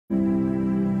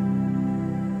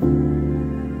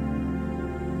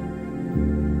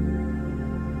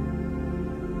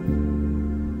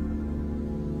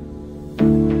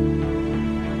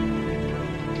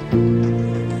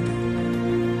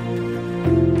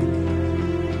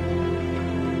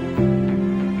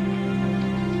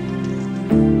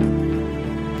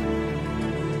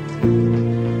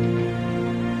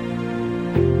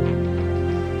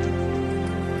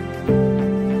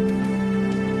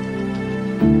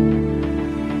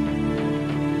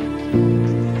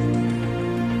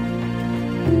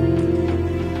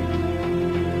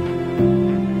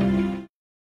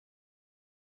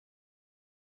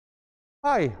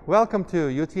Hi, welcome to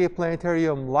UTA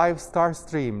Planetarium live star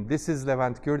stream. This is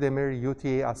Levent Gurdemir,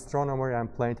 UTA astronomer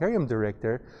and Planetarium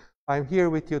Director. I'm here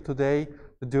with you today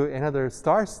to do another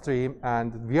star stream,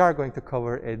 and we are going to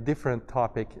cover a different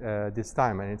topic this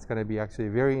time, and it's going to be actually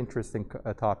a very interesting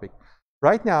topic.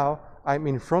 Right now, I'm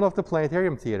in front of the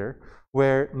Planetarium Theater,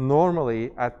 where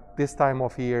normally at this time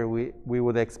of year we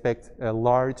would expect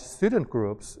large student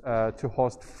groups to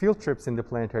host field trips in the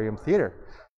Planetarium Theater.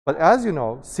 But as you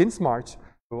know, since March,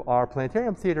 our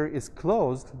Planetarium Theater is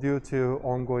closed due to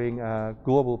ongoing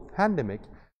global pandemic.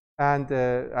 And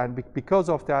because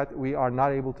of that, we are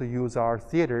not able to use our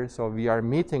theater, so we are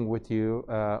meeting with you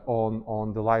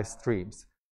on the live streams.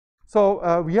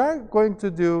 So we are going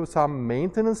to do some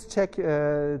maintenance check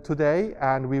today,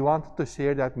 and we wanted to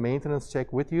share that maintenance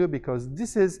check with you because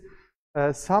this is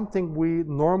something we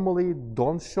normally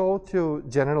don't show to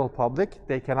general public.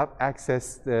 They cannot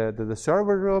access the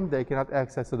server room, they cannot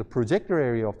access the projector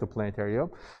area of the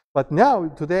planetarium. But now,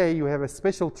 today, you have a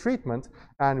special treatment,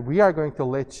 and we are going to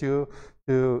let you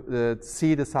to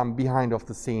see some behind of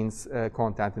the scenes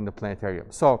content in the planetarium.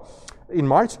 So in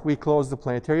March, we closed the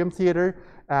Planetarium Theater,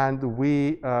 and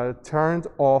we turned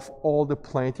off all the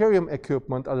planetarium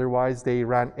equipment, otherwise they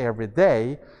ran every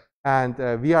day. And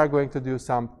we are going to do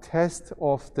some tests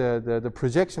of the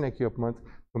projection equipment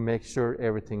to make sure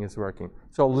everything is working.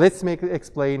 So let's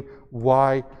explain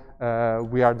why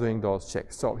we are doing those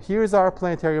checks. So here's our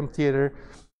Planetarium Theater.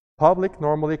 Public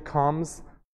normally comes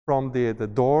from the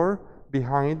door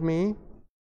behind me,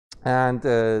 and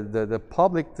the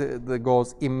public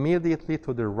goes immediately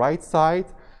to the right side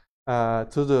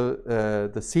to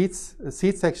the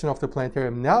seat section of the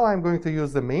planetarium. Now I'm going to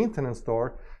use the maintenance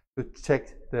door to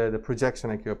check the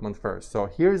projection equipment first. So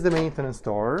here's the maintenance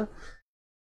door.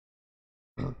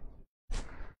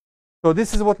 So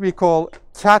this is what we call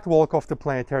catwalk of the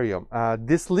planetarium.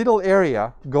 This little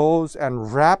area goes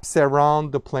and wraps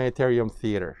around the Planetarium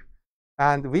Theater.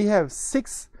 And we have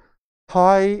 6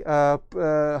 highly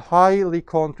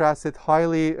contrasted,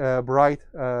 highly bright,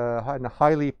 and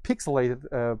highly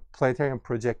pixelated planetarium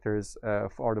projectors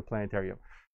for the planetarium.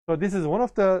 So this is one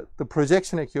of the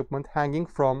projection equipment hanging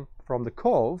from the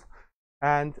cove,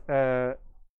 and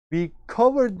we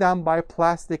covered them by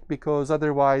plastic because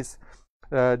otherwise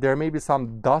there may be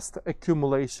some dust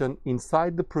accumulation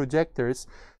inside the projectors.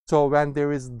 So when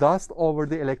there is dust over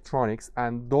the electronics,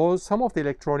 and some of the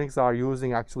electronics are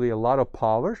using actually a lot of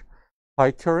power,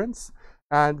 high currents,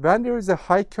 and when there is a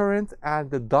high current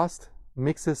and the dust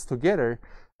mixes together,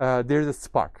 there's a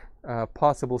spark.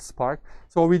 Possible spark.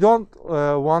 So we don't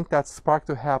want that spark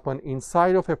to happen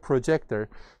inside of a projector,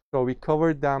 so we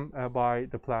covered them by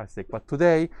the plastic. But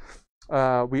today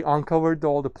we uncovered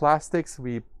all the plastics,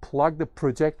 we plugged the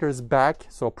projectors back,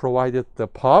 so provided the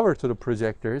power to the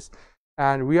projectors,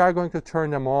 and we are going to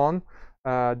turn them on.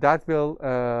 That will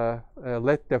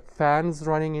let the fans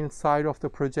running inside of the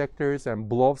projectors and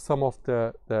blow some of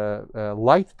the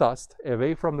light dust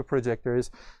away from the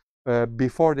projectors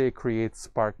before they create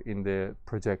spark in the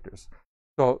projectors.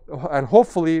 So, and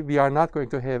hopefully we are not going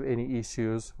to have any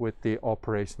issues with the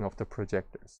operation of the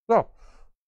projectors. So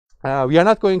we are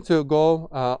not going to go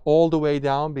all the way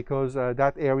down because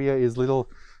that area is a little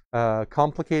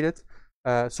complicated.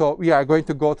 So we are going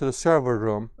to go to the server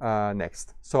room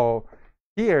next. So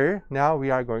here now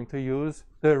we are going to use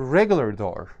the regular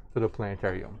door to the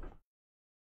planetarium.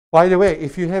 By the way,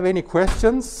 if you have any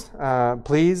questions,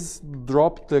 please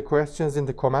drop the questions in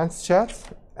the comments chat,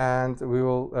 and we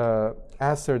will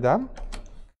answer them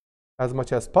as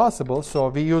much as possible. So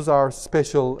we use our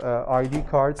special ID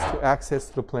cards to access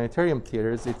the planetarium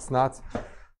theaters. It's not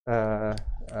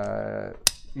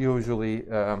usually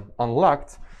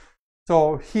unlocked.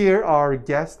 So here our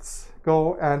guests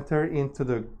enter into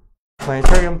the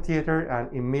Planetarium Theater,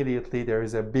 and immediately there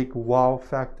is a big wow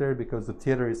factor because the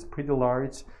theater is pretty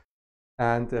large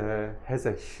and has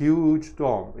a huge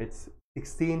dome. It's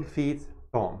 16 feet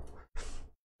dome.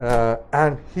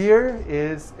 And here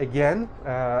is, again,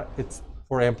 it's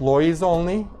for employees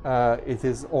only. It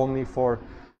is only for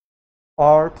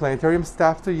our planetarium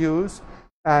staff to use.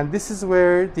 And this is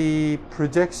where the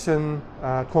projection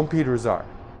computers are.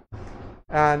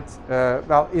 And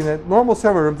well, in a normal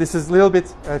server room, this is a little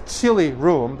bit chilly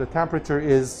room. The temperature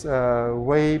is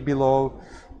way below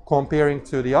comparing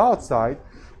to the outside.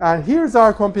 And here's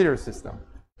our computer system.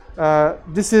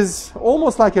 This is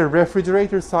almost like a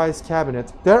refrigerator-sized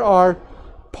cabinet. There are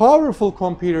powerful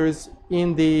computers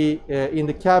in the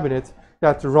cabinet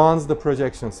that runs the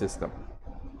projection system.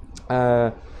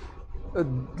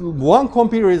 One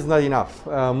computer is not enough.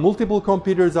 Multiple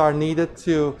computers are needed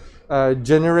to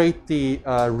generate the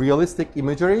realistic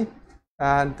imagery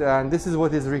and this is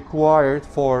what is required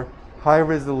for high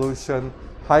resolution,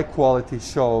 high quality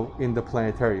show in the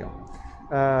planetarium.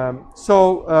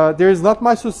 There's not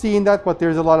much to see in that, but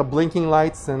there's a lot of blinking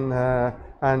lights, and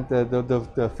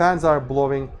the fans are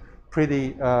blowing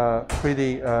pretty lot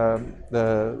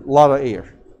of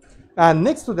air. And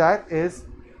next to that is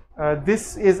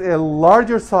this is a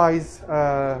larger size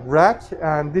rack,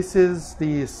 and this is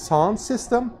the sound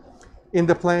system. In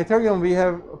the planetarium, we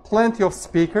have plenty of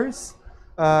speakers.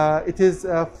 It is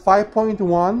a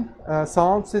 5.1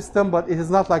 sound system, but it is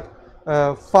not like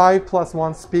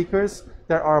 5+1 speakers.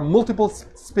 There are multiple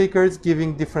speakers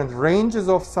giving different ranges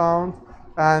of sound,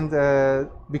 and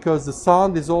because the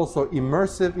sound is also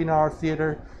immersive in our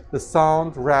theater, the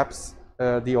sound wraps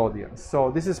the audience.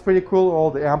 So this is pretty cool.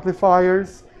 All the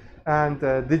amplifiers and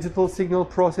digital signal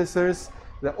processors,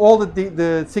 all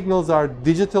the signals are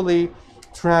digitally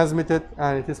transmitted,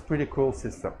 and it is a pretty cool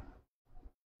system.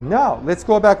 Now let's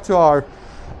go back to our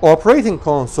operating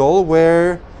console,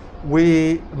 where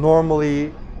we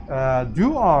normally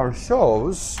do our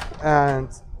shows, and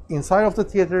inside of the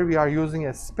theater we are using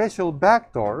a special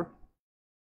backdoor.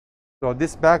 So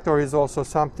this backdoor is also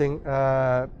something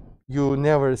you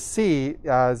never see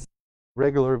as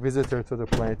regular visitor to the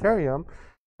planetarium.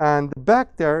 And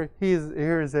back there,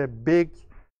 here is a big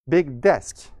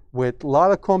desk with a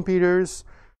lot of computers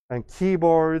and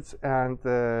keyboards and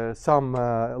some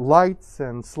lights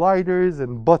and sliders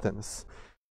and buttons.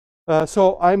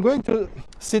 So I'm going to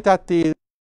sit at the,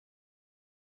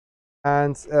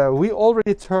 and we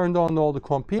already turned on all the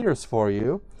computers for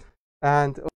you.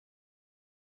 And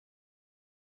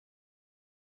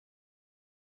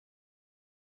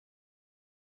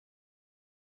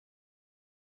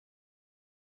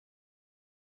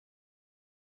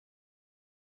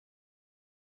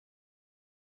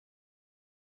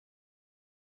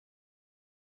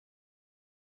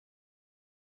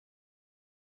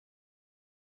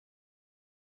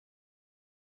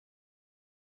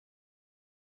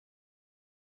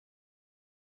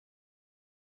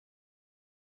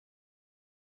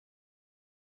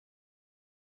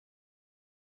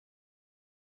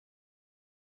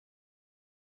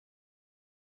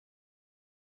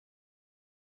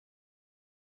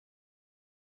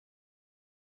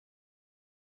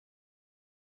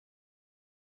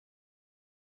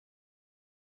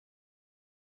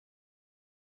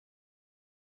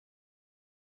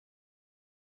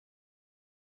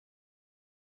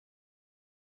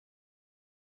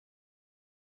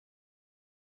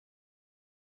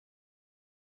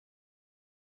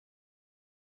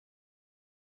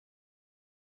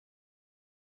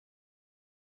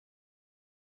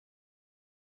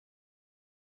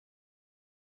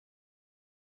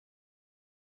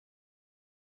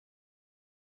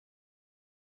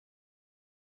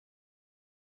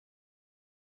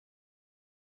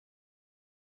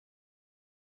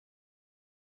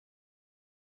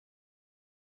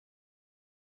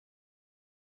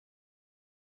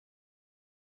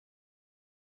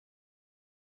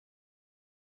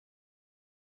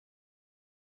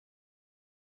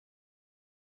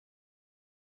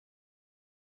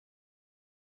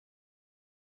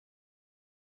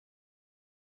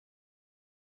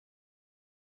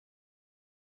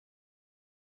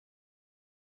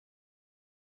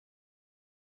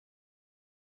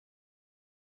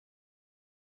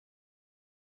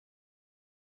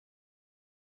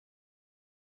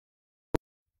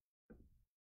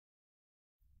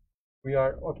we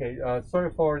are okay. Sorry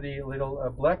for the little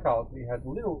blackout. We had a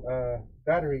little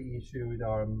battery issue with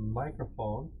our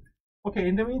microphone. Okay.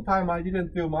 In the meantime, I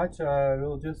didn't do much.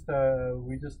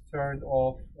 We just turned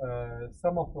off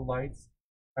some of the lights,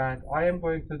 and I am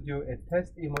going to do a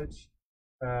test image.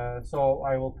 So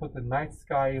I will put a night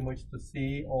sky image to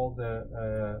see all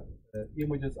the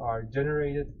images are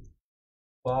generated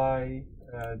by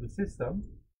the system.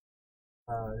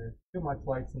 There's too much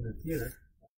lights in the theater.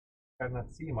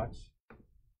 Cannot see much,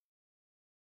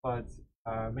 but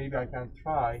maybe I can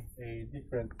try a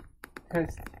different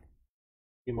test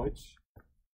image,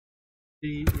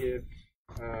 see if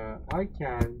I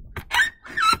can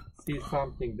see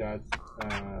something that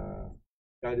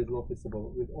that is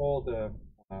noticeable with all the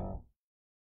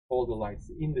lights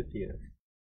in the theater.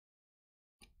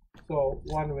 So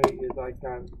one way is I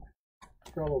can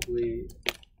probably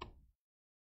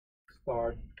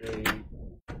start a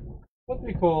what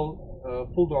we call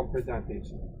full dome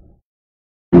presentation.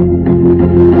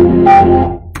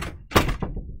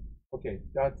 Okay,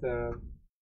 that's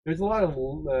there's a lot of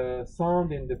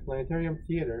sound in the planetarium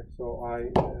theater, so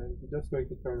I'm just going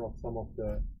to turn off some of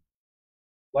the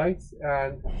lights.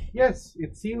 And yes,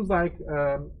 it seems like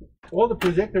all the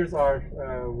projectors are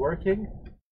working.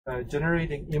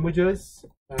 generating images.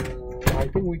 I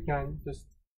think we can just,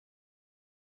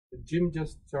 Jim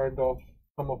just turned off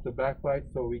some of the backlight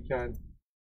so we can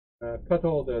cut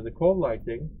all the cold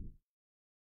lighting.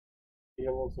 We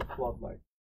have also floodlight.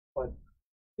 But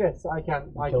yes, I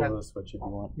can. Switch if you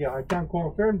want. Yeah, I can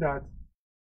confirm that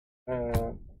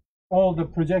all the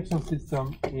projection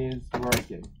system is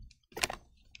working.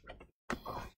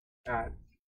 And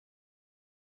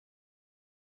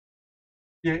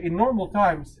yeah, in normal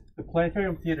times, the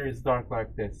planetarium theater is dark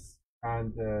like this,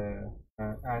 and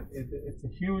it's a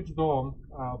huge dome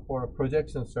for a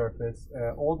projection surface.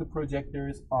 All the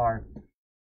projectors are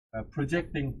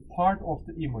projecting part of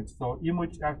the image. So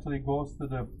image actually goes to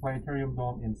the planetarium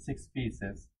dome in 6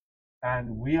 pieces,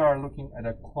 and we are looking at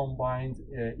a combined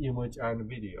image and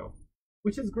video,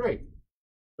 which is great.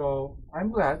 So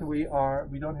I'm glad we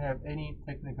don't have any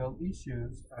technical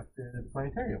issues at the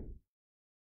planetarium.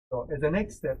 So as the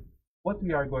next step, what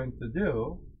we are going to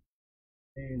do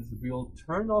is we'll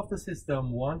turn off the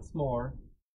system once more,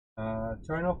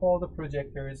 turn off all the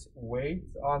projectors, wait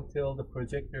until the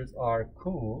projectors are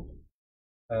cool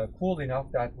enough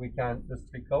that we can just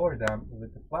recover them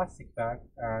with the plastic bag,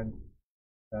 and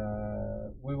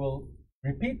we will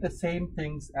repeat the same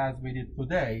things as we did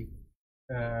today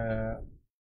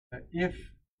if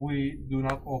we do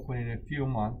not open in a few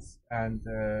months, and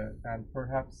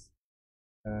perhaps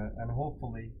and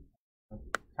hopefully the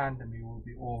pandemic will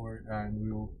be over and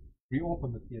we will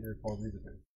reopen the theater for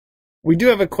visitors. We do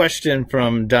have a question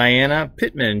from Diana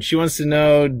Pittman. She wants to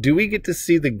know, do we get to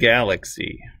see the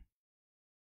galaxy?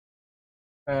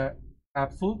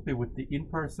 Absolutely, with the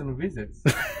in-person visits.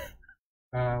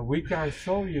 We can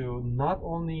show you not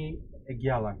only a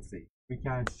galaxy, we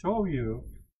can show you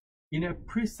in a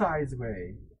precise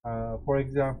way, for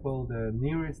example, the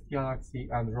nearest galaxy,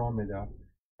 Andromeda,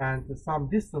 and some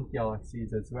distant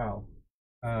galaxies as well.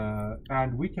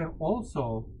 And we can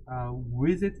also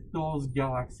visit those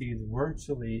galaxies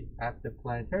virtually at the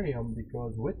planetarium,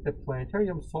 because with the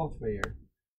planetarium software,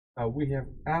 we have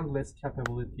endless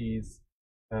capabilities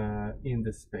in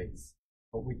the space.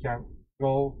 So we can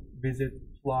go, visit,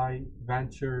 fly,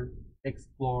 venture,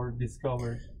 explore,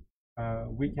 discover.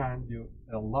 We can do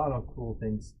a lot of cool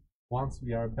things once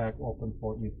we are back open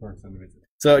for in-person visits.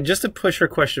 So just to push her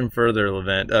question further,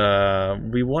 Levent,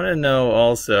 we want to know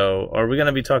also, are we going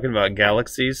to be talking about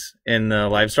galaxies in the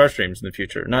live star streams in the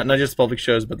future? Not just public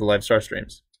shows, but the live star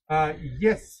streams.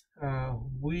 Yes,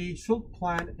 we should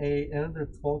plan another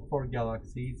talk for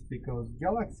galaxies, because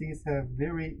galaxies have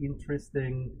very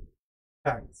interesting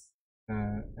facts,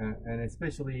 and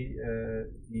especially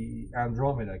the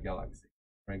Andromeda galaxy,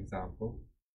 for example.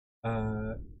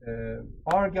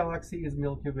 Our galaxy is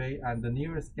Milky Way, and the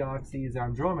nearest galaxy is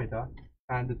Andromeda,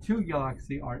 and the two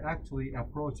galaxies are actually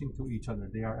approaching to each other.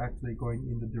 They are actually going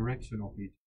in the direction of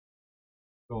each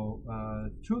other. So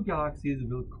two galaxies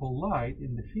will collide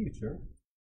in the future,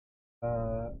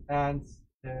 and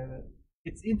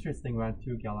it's interesting when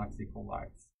two galaxies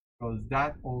collide, because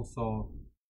that also,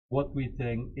 what we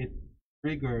think, it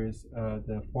triggers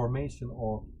the formation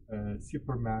of a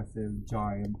supermassive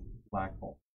giant black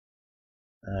hole.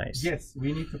 Nice. Yes,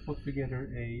 we need to put together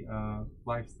a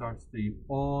live star stream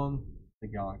on the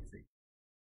galaxy.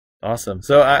 Awesome.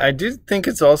 So I do think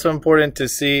it's also important to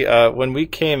see when we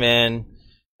came in,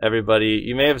 everybody,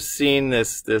 you may have seen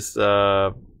this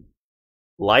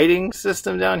lighting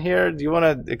system down here. Do you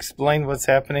want to explain what's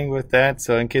happening with that?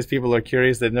 So in case people are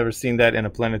curious, they've never seen that in a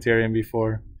planetarium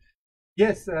before.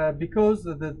 Yes, because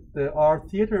our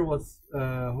theater was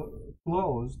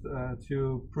closed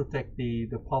to protect the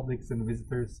public's and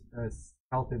visitors'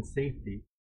 health and safety.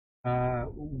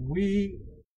 We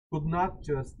could not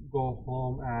just go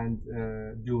home and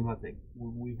do nothing.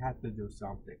 We had to do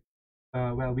something.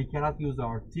 Well, we cannot use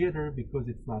our theater because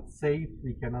it's not safe.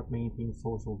 We cannot maintain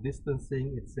social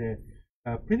distancing. It's a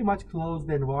pretty much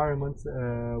closed environment.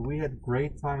 We had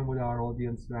great time with our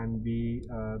audience when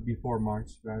before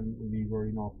March, when we were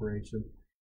in operation,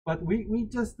 but we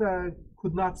just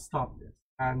could not stop this,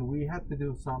 and we had to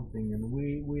do something. And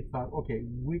we thought, okay,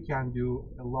 we can do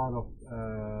a lot of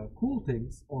cool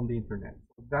things on the internet.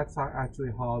 That's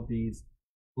actually how these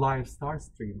live star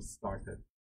streams started,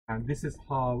 and this is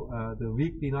how the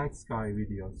weekly night sky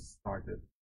videos started.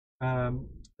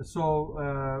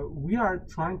 So we are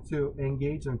trying to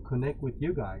engage and connect with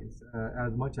you guys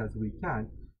as much as we can.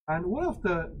 And one of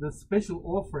the special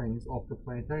offerings of the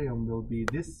planetarium will be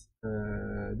this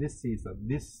season,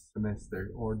 this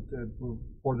semester, or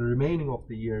for the remaining of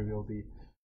the year, will be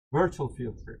virtual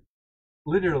field trip.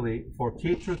 Literally, for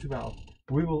K through 12,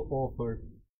 we will offer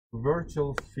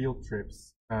virtual field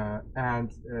trips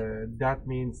That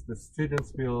means the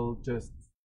students will just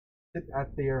sit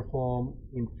at their home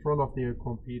in front of their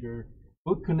computer.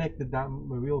 We'll connect them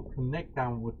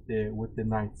with the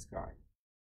night sky,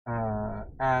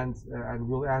 and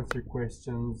we'll answer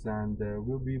questions, and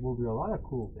we will do a lot of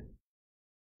cool things.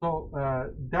 So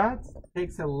that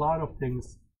takes a lot of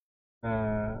things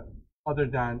other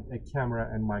than a camera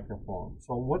and microphone.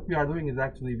 So what we are doing is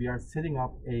actually we are setting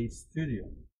up a studio,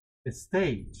 a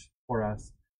stage for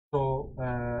us. So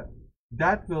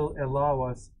that will allow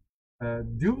us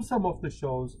do some of the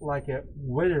shows like a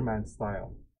weatherman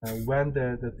style. When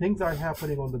the things are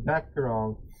happening on the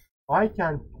background, I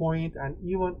can point and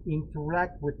even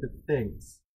interact with the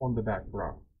things on the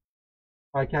background.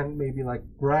 I can maybe like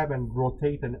grab and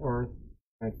rotate an earth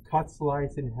and cut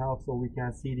slice in half so we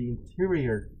can see the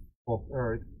interior of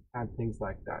earth and things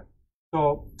like that.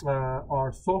 So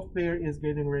our software is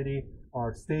getting ready,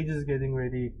 our stage is getting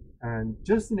ready, and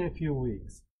just in a few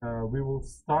weeks we will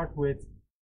start with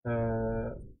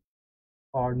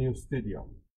our new studio,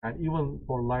 and even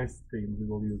for live streams we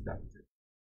will use that too.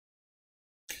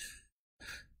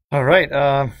 All right.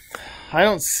 I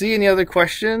don't see any other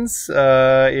questions.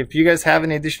 If you guys have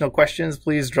any additional questions,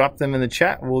 please drop them in the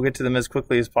chat. We'll get to them as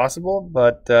quickly as possible.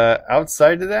 But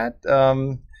outside of that,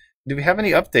 do we have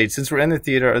any updates? Since we're in the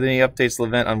theater, are there any updates,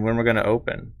 Levent, on when we're going to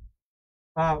open?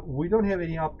 We don't have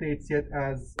any updates yet,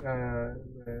 as a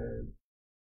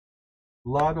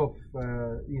lot of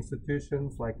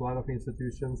institutions,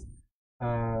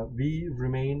 we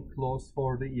remain closed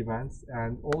for the events,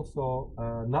 and also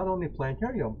not only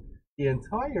Planetarium, the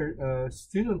entire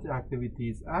student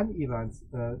activities and events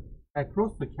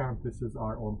across the campuses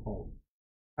are on hold.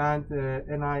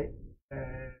 And I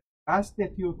asked a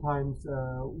few times,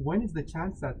 when is the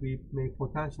chance that we may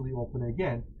potentially open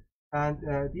again? And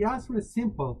the answer is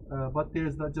simple, but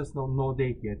there's just no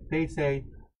date yet. They say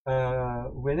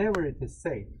whenever it is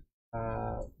safe,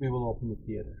 we will open the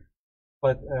theater.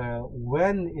 But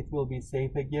when it will be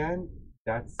safe again,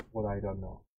 that's what I don't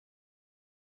know.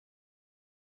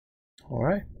 All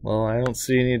right. Well, I don't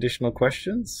see any additional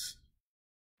questions.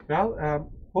 Well,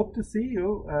 hope to see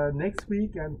you next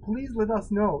week, and please let us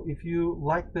know if you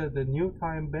like the new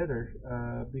time better,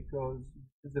 because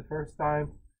it's the first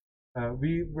time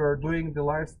we were doing the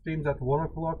live streams at 1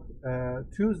 o'clock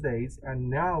Tuesdays, and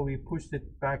now we pushed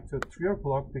it back to 3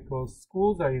 o'clock because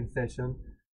schools are in session,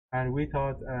 and we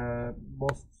thought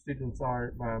most students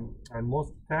are and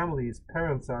most families,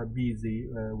 parents are busy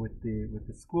with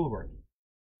the schoolwork.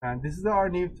 And this is our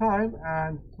new time,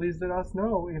 and please let us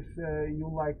know if you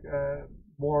like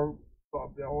more,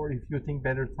 or if you think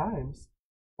better times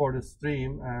for the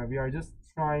stream. We are just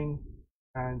trying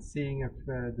and seeing if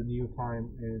the new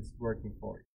time is working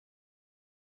for you.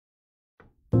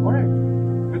 All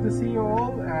right, good to see you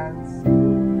all, and see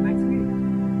you next week.